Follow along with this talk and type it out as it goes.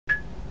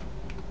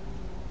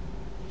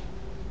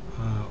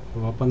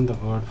open the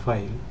word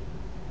file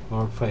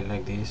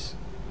like this,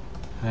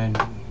 and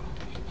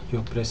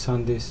you press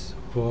on this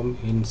home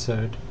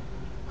insert.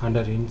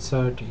 Under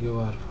insert you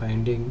are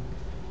finding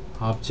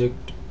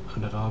object.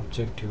 Under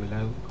object you will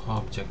have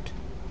object.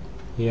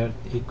 Here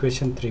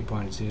equation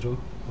 3.0.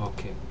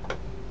 okay,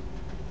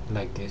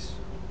 like this.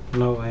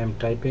 Now I am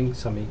typing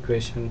some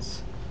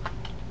equations.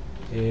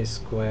 A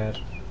square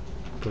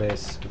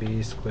plus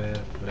b square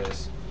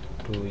plus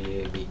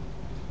 2ab.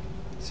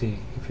 See,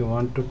 if you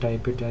want to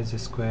type it as a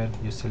square,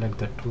 you select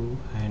the 2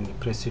 and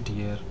press it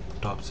here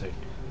top side.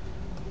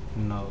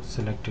 Now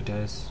select it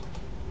as,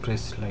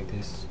 press like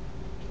this.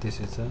 This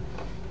is a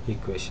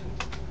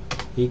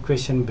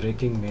equation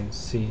breaking means,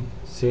 see,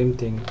 same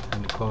thing,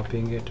 I'm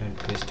copying it and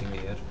pasting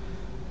here.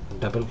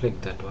 Double click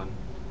that one.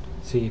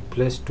 See,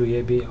 plus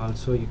 2ab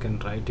also you can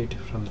write it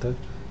from the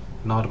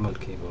normal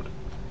keyboard.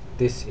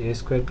 This a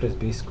square plus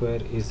b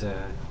square is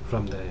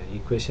from the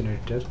equation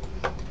editor,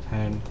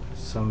 and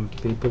some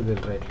people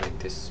will write like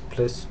this,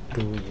 plus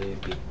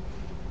 2ab.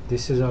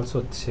 This is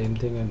also same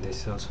thing and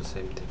this is also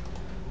same thing,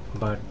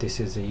 but this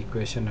is the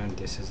equation and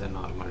this is a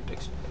normal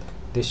text.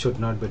 This should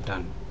not be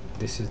done.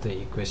 This is the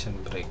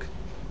equation break.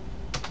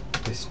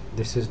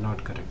 This is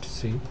not correct.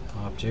 See,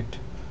 object,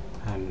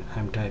 and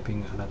I'm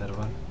typing another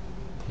one,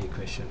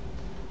 equation.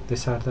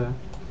 These are the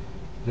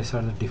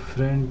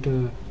different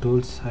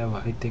tools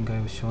I think I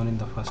have shown in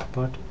the first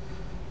part.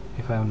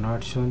 If I have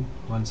not shown,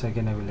 once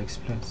again I will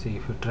explain. See,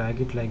 if you drag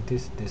it like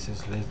this, this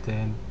is less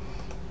than,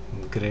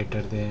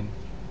 greater than,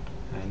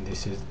 and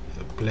this is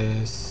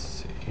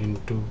place,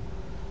 into,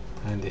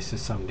 and this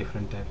is some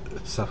different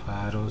types of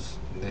arrows.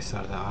 These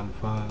are the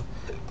alpha,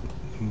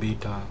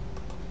 beta,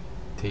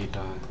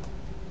 theta,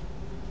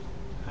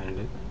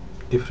 and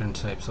different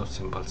types of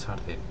symbols are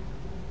there.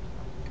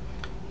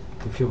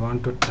 If you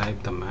want to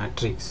type the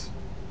matrix,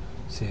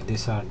 see,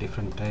 these are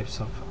different types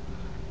of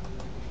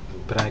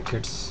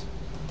brackets.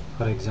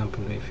 For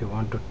example, if you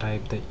want to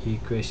type the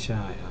equation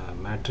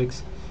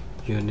matrix,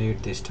 you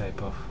need this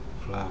type of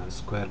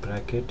square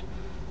bracket.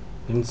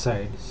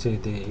 Inside, see,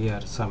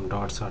 here some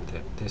dots are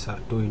there. These are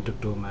 2 into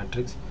 2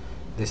 matrix,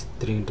 this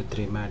 3 into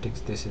 3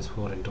 matrix, this is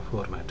 4 into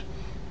 4 matrix.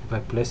 If I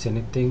place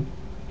anything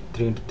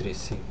 3 into 3,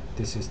 see,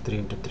 this is 3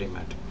 into 3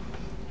 matrix.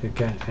 You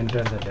can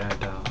enter the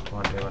data,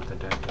 whatever the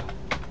data.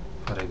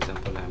 For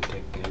example, I am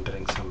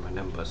entering some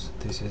numbers.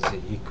 This is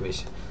the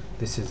equation,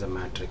 this is a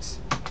matrix.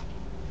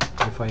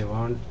 If I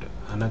want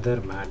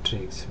another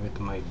matrix with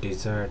my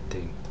desired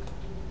thing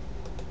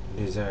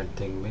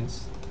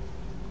means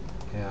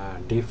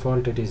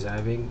default it is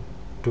having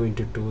 2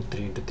 into 2,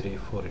 3 into 3,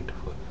 4 into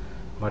 4,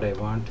 but I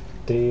want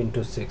 3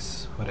 into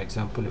 6. For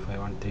example, if I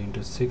want 3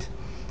 into 6,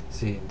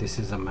 see, this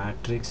is a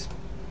matrix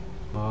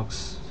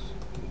box,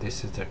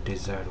 this is the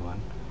desired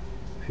one.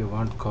 If you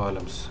want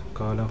column,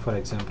 for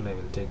example, I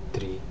will take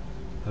 3,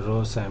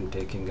 rows I am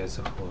taking as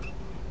a 4.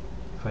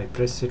 If I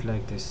press it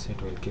like this,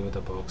 it will give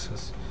the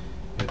boxes.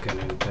 You can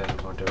enter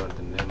whatever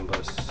the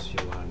numbers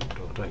you want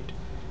to write.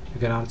 You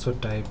can also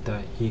type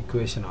the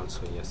equation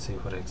also. Yes, see,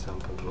 for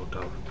example, root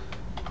of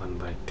 1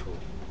 by 2.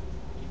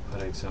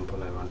 For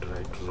example, I want to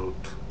write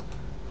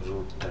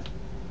root that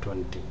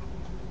 20.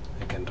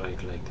 I can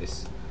write like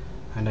this,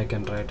 and I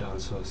can write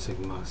also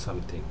sigma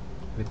something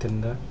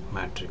within the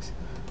matrix.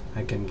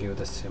 I can give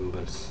the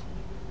symbols,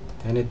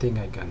 anything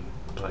I can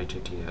write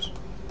it here.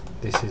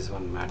 This is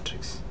one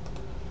matrix.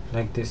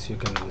 Like this you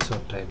can also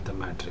type the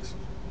matrix.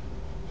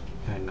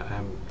 And I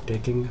am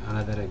taking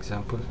another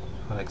example.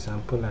 For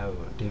example, I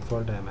have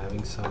default, I am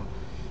having some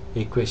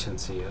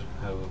equations here.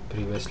 I have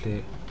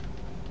previously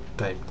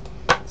typed.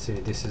 See,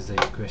 this is the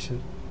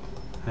equation.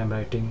 I am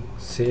writing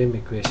same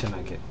equation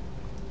again.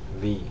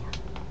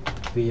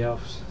 V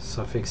of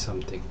suffix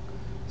something.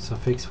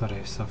 Suffix, for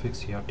a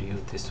suffix you have to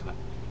use this one.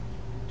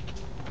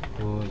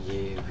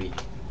 OAV,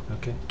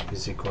 okay,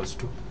 is equals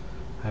to,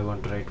 I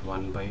want to write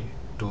 1 by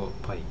 2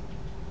 pi.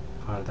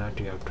 For that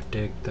you have to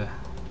take the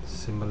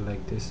symbol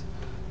like this,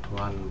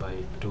 1 by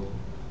 2.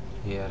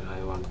 Here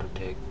I want to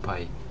take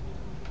pi.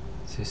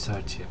 See,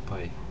 search a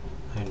pi,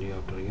 and you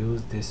have to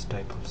use this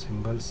type of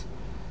symbols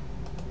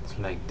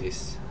like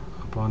this.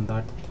 Upon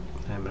that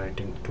I am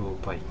writing 2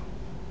 pi.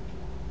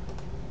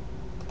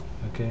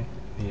 Okay,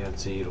 here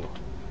 0.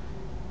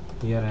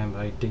 Here I am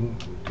writing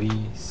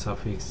V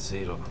suffix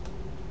 0,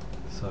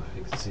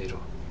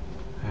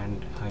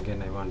 and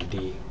again I want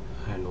D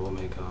and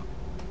omega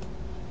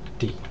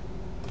T.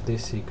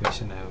 This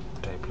equation I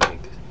have typed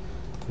like this.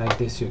 Like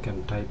this you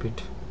can type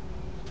it,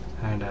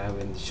 and I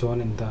have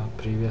shown in the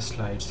previous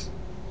slides,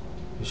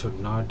 you should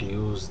not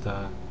use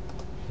the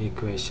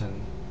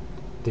equation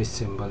these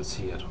symbols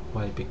here.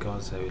 Why?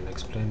 Because I will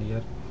explain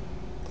here.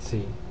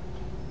 See,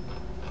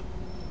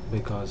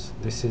 because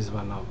this is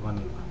one.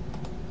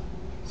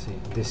 See,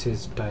 this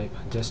is type,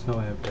 just now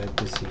I have typed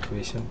this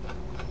equation.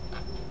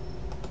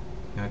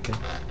 Okay,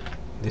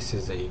 this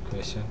is the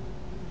equation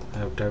I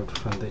have typed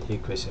from the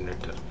equation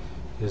editor.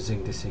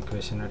 Using this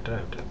equation editor I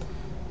have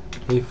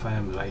typed. If I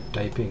am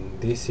typing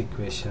these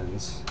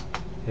equations,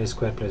 a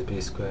square plus b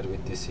square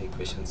with this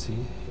equation, see,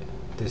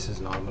 this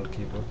is normal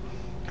keyboard.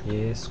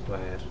 a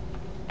square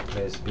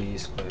plus b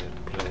square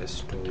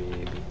plus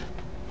 2ab.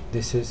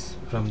 This is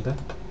from the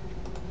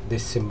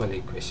this symbol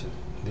equation,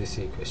 this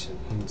equation.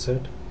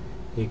 Insert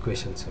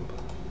equation symbol.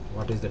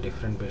 What is the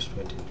difference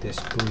between this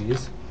two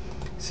is,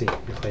 see,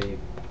 if I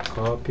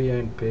copy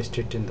and paste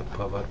it in the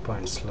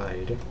PowerPoint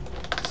slide,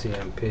 see,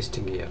 I'm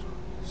pasting here,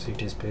 see,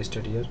 it is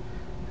pasted here.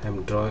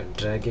 I'm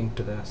dragging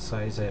to the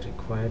size I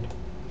required.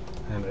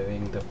 I'm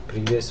removing the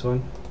previous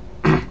one.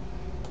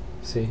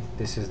 See,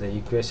 this is the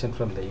equation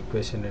from the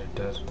equation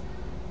editor,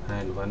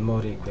 and one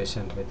more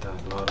equation with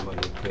a normal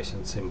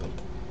equation symbol.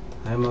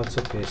 I am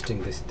also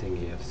pasting this thing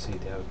here. See,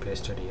 they have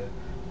pasted here.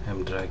 I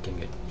am dragging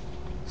it.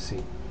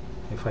 See,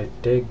 if I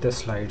take the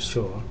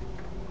slideshow,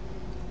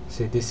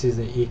 see, this is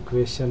the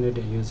equation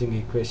using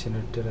equation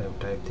editor. I have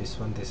typed this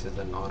one. This is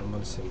the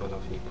normal symbol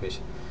of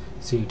equation.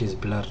 See, it is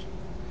blur.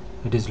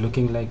 It is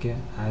looking like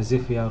as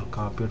if we are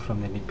copied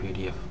from any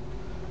PDF.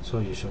 So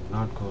you should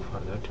not go for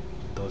that.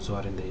 Those who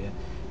are in the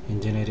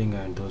engineering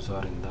and those who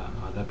are in the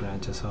other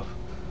branches of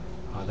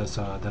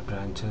other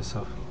branches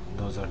of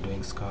those are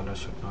doing Scholar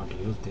should not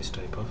use this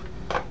type of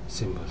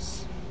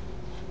symbols.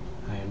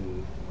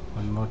 And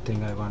one more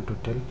thing I want to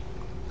tell,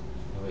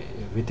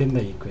 within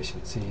the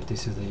equation, see,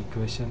 this is the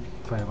equation.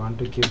 If I want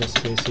to give the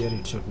space here,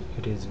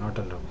 it is not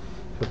allowed.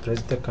 If I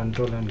press the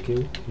control and give,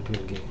 it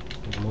will give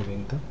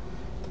removing the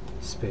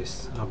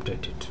space,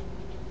 update it,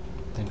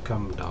 then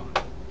come down.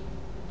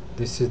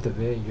 This is the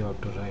way you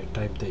have to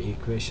type the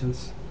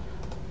equations.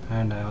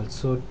 And I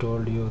also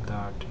told you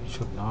that you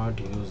should not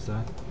use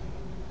the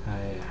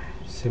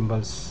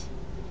symbols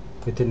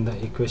within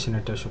the equation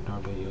editor, should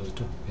not be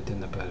used within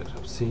the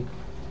paragraph. See,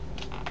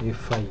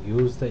 if I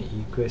use the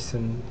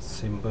equation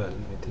symbol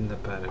within the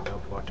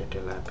paragraph, what it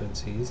will happen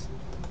is,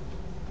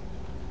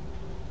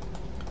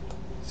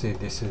 see,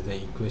 this is the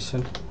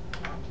equation.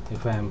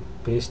 If I am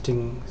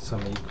pasting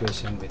some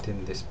equation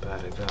within this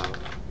paragraph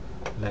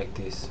like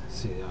this,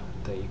 see,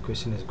 the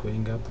equation is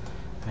going up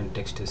and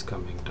text is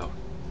coming down.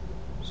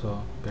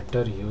 So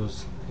better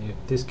use, if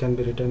this can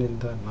be written in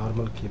the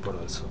normal keyboard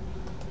also,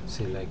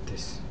 see, like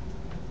this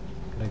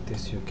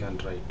you can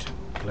write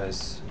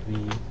plus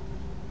v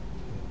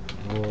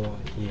o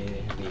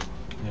a v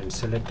and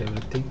select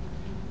everything,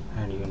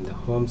 and in the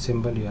home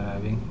symbol you are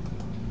having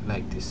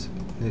like this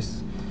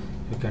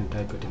you can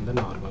type it in the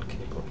normal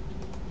keyboard.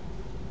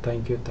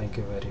 Thank you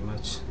very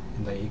much.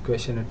 In the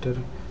equation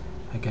editor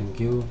I can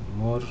give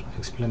more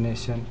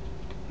explanation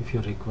if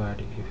you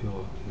required. If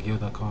you give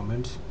the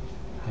comments,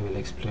 I will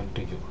explain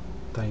to you.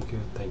 Thank you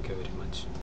very much.